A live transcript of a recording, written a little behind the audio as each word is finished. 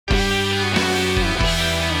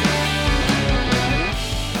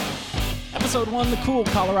Episode 1, the Cool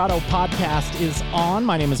Colorado podcast is on.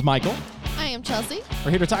 My name is Michael. I am Chelsea.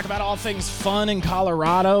 We're here to talk about all things fun in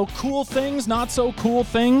Colorado. Cool things, not so cool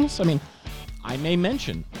things. I mean, I may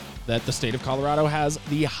mention that the state of Colorado has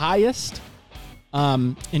the highest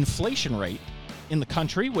inflation rate in the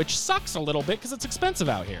country, which sucks a little bit because it's expensive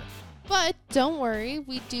out here. But don't worry,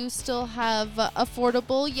 we do still have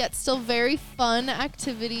affordable yet still very fun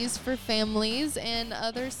activities for families and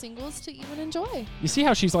other singles to even enjoy. You see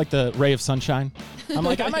how she's like the ray of sunshine? I'm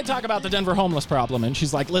like, I might talk about the Denver homeless problem, and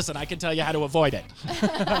she's like, listen, I can tell you how to avoid it.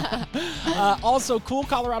 Also, cool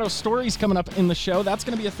Colorado stories coming up in the show. That's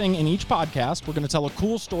going to be a thing in each podcast. We're going to tell a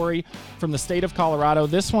cool story from the state of Colorado.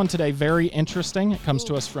 This one today, very interesting. It comes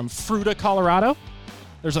to us from Fruita, Colorado.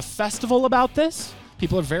 There's a festival about this.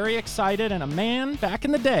 People are very excited, and a man back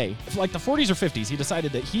in the day, like the 40s or 50s, he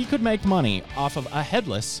decided that he could make money off of a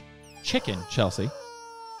headless chicken, Chelsea.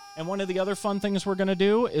 And one of the other fun things we're going to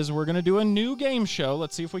do is we're going to do a new game show.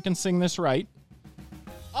 Let's see if we can sing this right.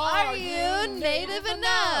 Are you native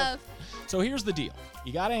enough? So here's the deal.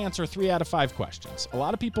 You got to answer 3 out of 5 questions. A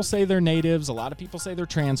lot of people say they're natives. A lot of people say they're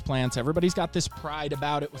transplants. Everybody's got this pride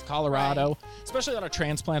about it with Colorado. Right. Especially a lot of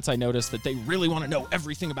transplants, I noticed that they really want to know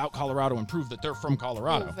everything about Colorado and prove that they're from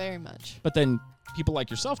Colorado. Oh, very much. But then people like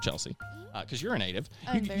yourself, Chelsea, because you're a native,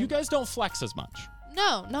 you guys don't flex as much.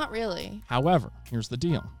 No, not really. However, here's the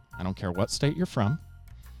deal. I don't care what state you're from.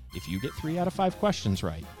 If you get 3 out of 5 questions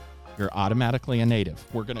right, you're automatically a native.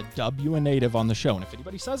 We're going to dub you a native on the show. And if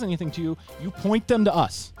anybody says anything to you, you point them to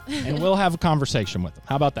us, and we'll have a conversation with them.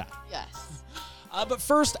 How about that? Yes. But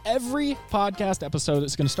first, every podcast episode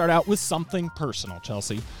is going to start out with something personal,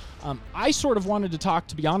 Chelsea. I sort of wanted to talk,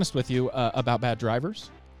 to be honest with you, about bad drivers.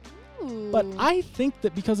 Ooh. But I think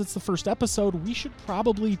that because it's the first episode, we should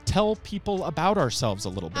probably tell people about ourselves a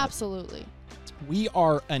little bit. Absolutely. We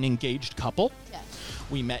are an engaged couple. Yes.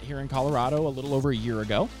 We met here in Colorado a little over a year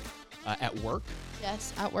ago. At work.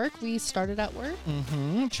 Yes, at work. We started at work.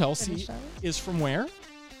 Mm-hmm. Chelsea is from where?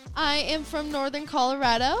 I am from northern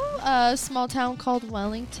Colorado, a small town called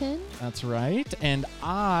Wellington. That's right. And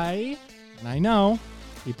I know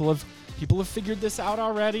people have figured this out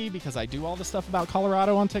already because I do all the stuff about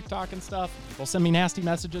Colorado on TikTok and stuff. People send me nasty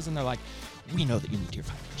messages and they're like, we know that you moved here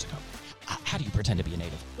 5 years ago. How do you pretend to be a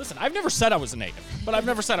native? Listen, I've never said I was a native, but I've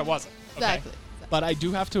never said I wasn't. Okay? Exactly. But I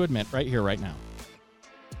do have to admit right here, right now,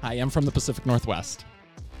 I am from the Pacific Northwest.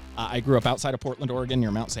 I grew up outside of Portland, Oregon, near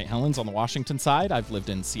Mount St. Helens on the Washington side. I've lived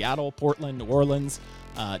in Seattle, Portland, New Orleans,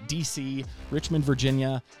 D.C., Richmond,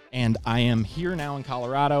 Virginia, and I am here now in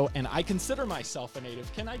Colorado, and I consider myself a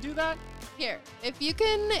native. Can I do that? Here, if you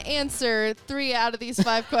can answer 3 out of these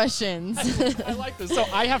 5 questions. I like this. So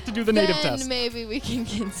I have to do the native then test. Maybe we can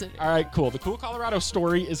consider. All right, cool. The Cool Colorado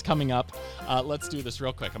story is coming up. Let's do this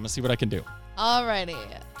real quick. I'm going to see what I can do. Alrighty.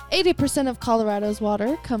 80% of Colorado's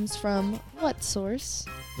water comes from what source?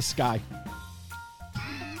 The sky.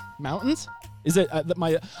 Mountains? Is it I'm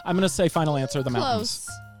going to say final answer, the mountains. Close.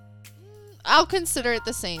 I'll consider it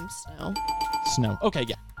the same, snow. Snow. Okay,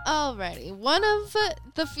 yeah. Alrighty. One of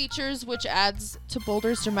the features which adds to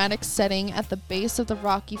Boulder's dramatic setting at the base of the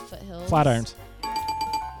rocky foothills. Flatirons.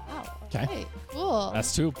 Wow. Okay. Cool.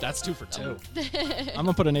 That's two for 2. I'm going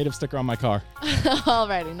to put a native sticker on my car.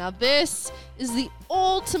 Alrighty. Now this is the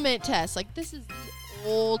ultimate test. Like, this is the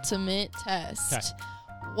ultimate test. Okay.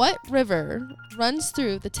 What river runs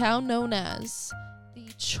through the town known as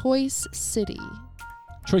the Choice City?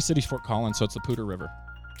 Choice City's Fort Collins, so it's the Poudre River.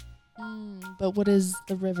 But what is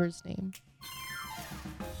the river's name?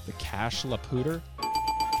 The Cache La Poudre?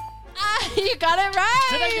 You got it right!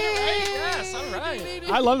 Did I get it right? Yes, all right.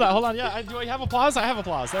 I love that. Hold on. Yeah, do I have applause? I have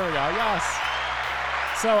applause. There we go. Yes.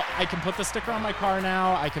 So I can put the sticker on my car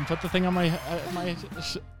now. I can put the thing on my...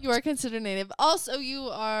 You are considered native. Also, you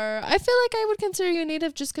are... I feel like I would consider you a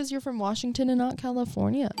native just because you're from Washington and not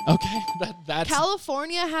California. Okay, that's...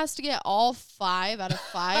 California has to get all 5 out of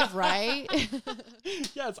 5, right?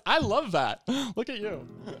 Yes, I love that. Look at you.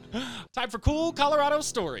 Time for cool Colorado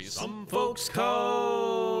stories. Some folks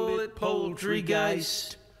call it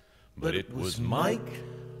poultrygeist, but it was Mike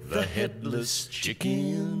the Headless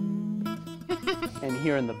Chicken. And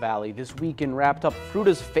here in the Valley, this weekend wrapped up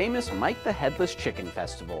Fruita's famous Mike the Headless Chicken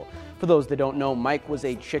Festival. For those that don't know, Mike was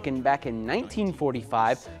a chicken back in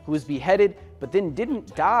 1945 who was beheaded, but then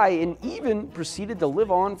didn't die and even proceeded to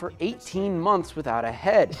live on for 18 months without a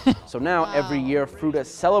head. So now every year, Fruita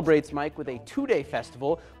celebrates Mike with a 2-day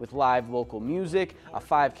festival with live local music, a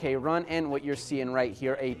 5K run, and what you're seeing right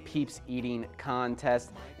here, a peeps eating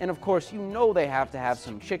contest. And of course, you know they have to have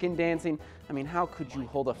some chicken dancing. I mean, how could you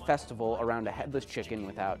hold a festival around a headless chicken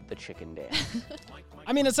without the chicken dance?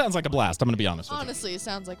 I mean, it sounds like a blast. I'm going to be honest with you. Honestly, it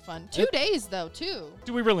sounds like fun. 2 days, though, too.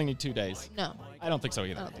 Do we really need 2 days? No. I don't think so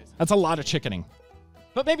either. I don't think so. That's a lot of chickening.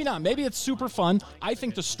 But maybe not. Maybe it's super fun. I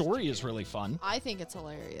think the story is really fun. I think it's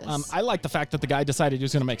hilarious. I like the fact that the guy decided he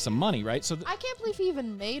was going to make some money, right? So I can't believe he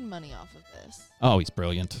even made money off of this. Oh, he's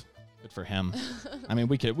brilliant. Good for him. I mean,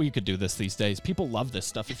 we could do this these days. People love this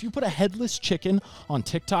stuff. If you put a headless chicken on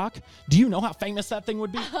TikTok, do you know how famous that thing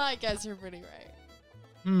would be? I guess you're pretty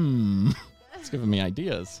right. It's giving me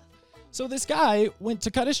ideas. So this guy went to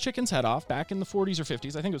cut his chicken's head off back in the 40s or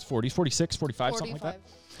 50s. I think it was 40s, 46, 45, something like that.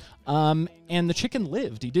 And the chicken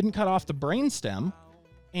lived. He didn't cut off the brainstem.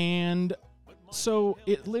 And so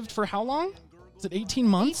it lived for how long? Was it 18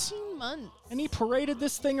 months? 18 months. And he paraded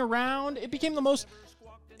this thing around. It became the most...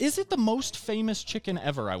 Is it the most famous chicken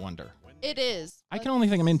ever, I wonder? It is. I can only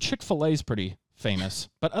think... I mean, Chick-fil-A is pretty famous.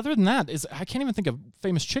 But other than that, I can't even think of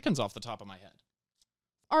famous chickens off the top of my head.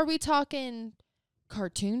 Are we talking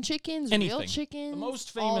cartoon chickens, Anything. real chickens? The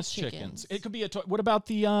most All famous chickens. It could be a toy. What about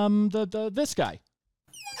this guy?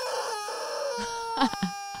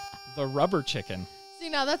 The rubber chicken. See,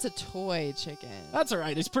 now that's a toy chicken. That's all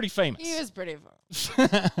right. It's pretty famous. He is pretty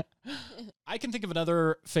famous. I can think of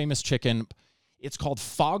another famous chicken. It's called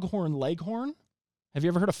Foghorn Leghorn. Have you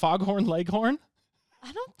ever heard of Foghorn Leghorn?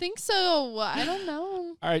 I don't think so. I don't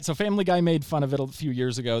know. All right, so Family Guy made fun of it a few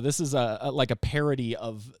years ago. This is like a parody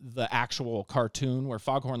of the actual cartoon where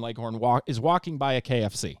Foghorn Leghorn is walking by a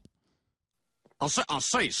KFC. I'll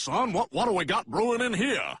say, son, what do we got brewing in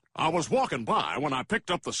here? I was walking by when I picked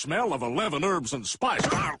up the smell of 11 herbs and spice.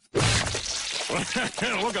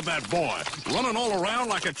 Look at that boy, running all around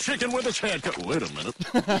like a chicken with his head cut. Wait a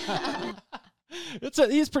minute.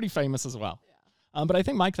 He's pretty famous as well. Yeah. But I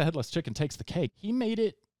think Mike the Headless Chicken takes the cake. He made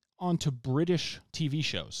it onto British TV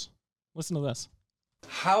shows. Listen to this.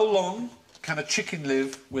 How long can a chicken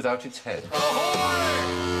live without its head?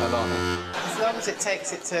 Alana. As long as it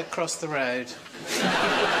takes it to cross the road.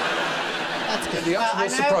 That's good. The answer I will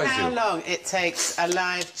know surprise how you. long it takes a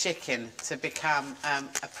live chicken to become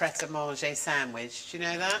a pret-a-manger sandwich. Do you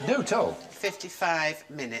know that? No, tell. 55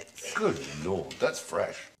 minutes. Good Lord, that's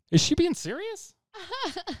fresh. Is she being serious?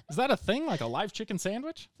 Is that a thing, like a live chicken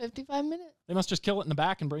sandwich? 55 minutes. They must just kill it in the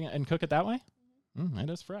back and bring it and cook it that way? It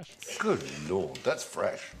is fresh. Good Lord, that's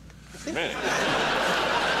fresh.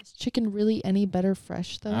 Is chicken really any better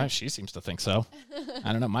fresh, though? She seems to think so.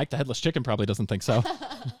 I don't know. Mike the Headless Chicken probably doesn't think so.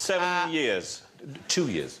 7 years. 2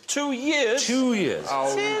 years. 2 years? 2 years.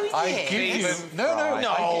 Oh, 2 I years? give you... No.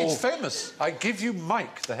 No. It's famous. I give you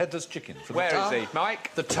Mike, the Headless Chicken. From Where the is town, he?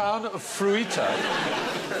 Mike? The town of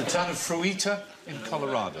Fruita. The town of Fruita in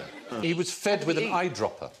Colorado. He was fed with an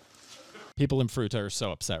eyedropper. People in Fruita are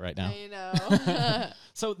so upset right now. I know.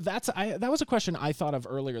 So that was a question I thought of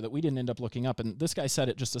earlier that we didn't end up looking up, and this guy said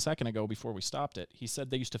it just a second ago before we stopped it. He said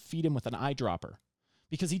they used to feed him with an eyedropper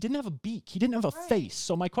because he didn't have a beak. He didn't have a face.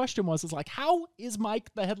 So my question was how is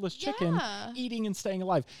Mike the Headless Chicken eating and staying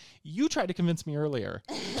alive? You tried to convince me earlier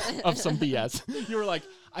of some BS. You were like,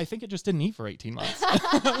 I think it just didn't eat for 18 months.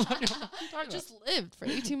 It just lived for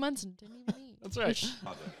 18 months and didn't even eat. That's right.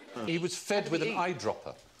 He was fed with an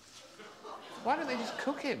eyedropper. Why don't they just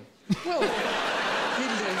cook him? Well, he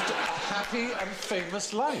lived a happy and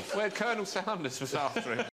famous life. Where Colonel Sanders was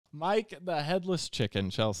after him. Mike the Headless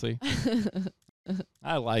Chicken, Chelsea.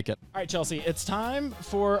 I like it. All right, Chelsea, it's time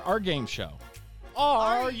for our game show.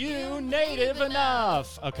 Are you native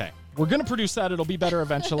enough? Okay, we're going to produce that. It'll be better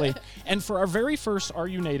eventually. And for our very first Are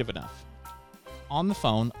You Native Enough? On the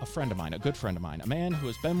phone, a friend of mine, a good friend of mine, a man who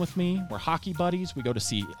has been with me. We're hockey buddies. We go to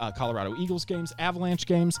see Colorado Eagles games, Avalanche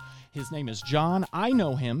games. His name is John. I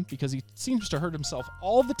know him because he seems to hurt himself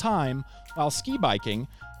all the time while ski biking.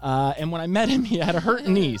 And when I met him, he had a hurt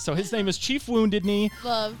knee. So his name is Chief Wounded Knee.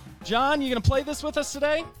 Love. John, you going to play this with us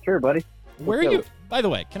today? Sure, buddy. Where are you? By the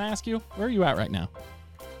way, can I ask you, where are you at right now?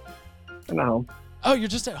 I'm at home. Oh, you're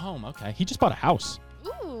just at home. Okay. He just bought a house.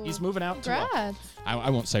 Ooh. He's moving out Congrats. I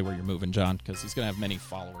won't say where you're moving, John, because he's going to have many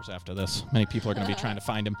followers after this. Many people are going to be trying to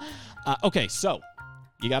find him. Okay, so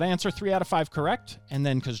you got to answer 3 out of 5 correct. And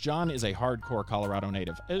then, because John is a hardcore Colorado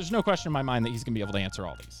native, there's no question in my mind that he's going to be able to answer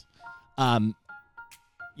all these.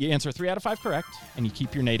 You answer 3 out of 5 correct, and you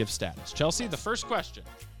keep your native status. Chelsea, the first question.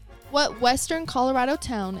 What western Colorado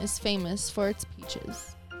town is famous for its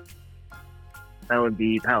peaches? That would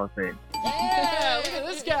be Palisade. Yeah, look at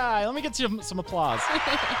this guy. Let me get you some applause. Very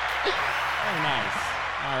nice.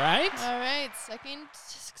 All right. All right.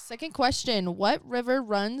 Second question. What river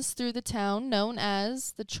runs through the town known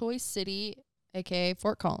as the Choice City, a.k.a.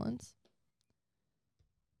 Fort Collins?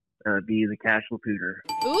 That would be the Casual Pooter.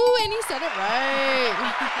 Ooh, and he said it right.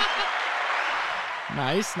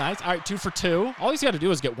 Nice. All right, 2 for 2. All he's got to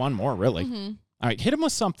do is get one more, really. Mm-hmm. All right, hit him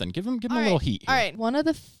with something. Give him a little heat here. All right. One of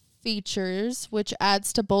the features which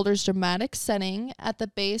adds to Boulder's dramatic setting at the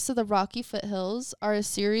base of the rocky foothills are a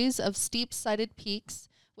series of steep-sided peaks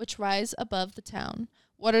which rise above the town.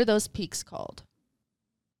 What are those peaks called?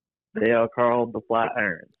 They are called the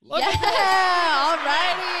Flatirons. Yeah, all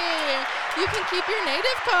righty. You can keep your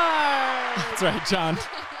native card. That's right, John.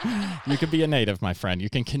 You can be a native, my friend. You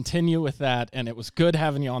can continue with that, and it was good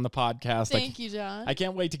having you on the podcast. Thank you, John. I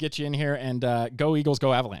can't wait to get you in here, and go Eagles,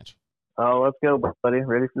 go Avalanche. Oh, let's go, buddy.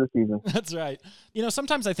 Ready for the season. That's right. You know,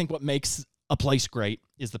 sometimes I think what makes a place great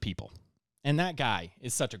is the people. And that guy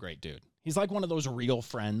is such a great dude. He's like one of those real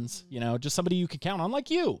friends, you know, just somebody you can count on,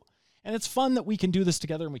 like you. And it's fun that we can do this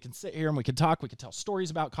together, and we can sit here and we can talk. We can tell stories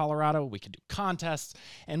about Colorado. We can do contests,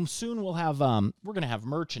 and soon we'll have we're gonna have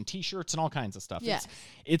merch and T-shirts and all kinds of stuff. Yes.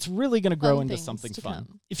 It's really gonna grow Fun into things something to fun.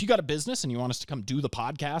 come. If you got a business and you want us to come do the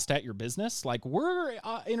podcast at your business, like we're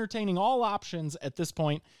entertaining all options at this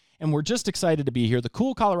point, and we're just excited to be here. The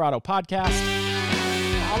Cool Colorado Podcast.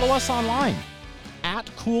 Follow us online at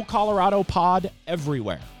Cool Colorado Pod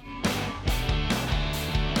everywhere.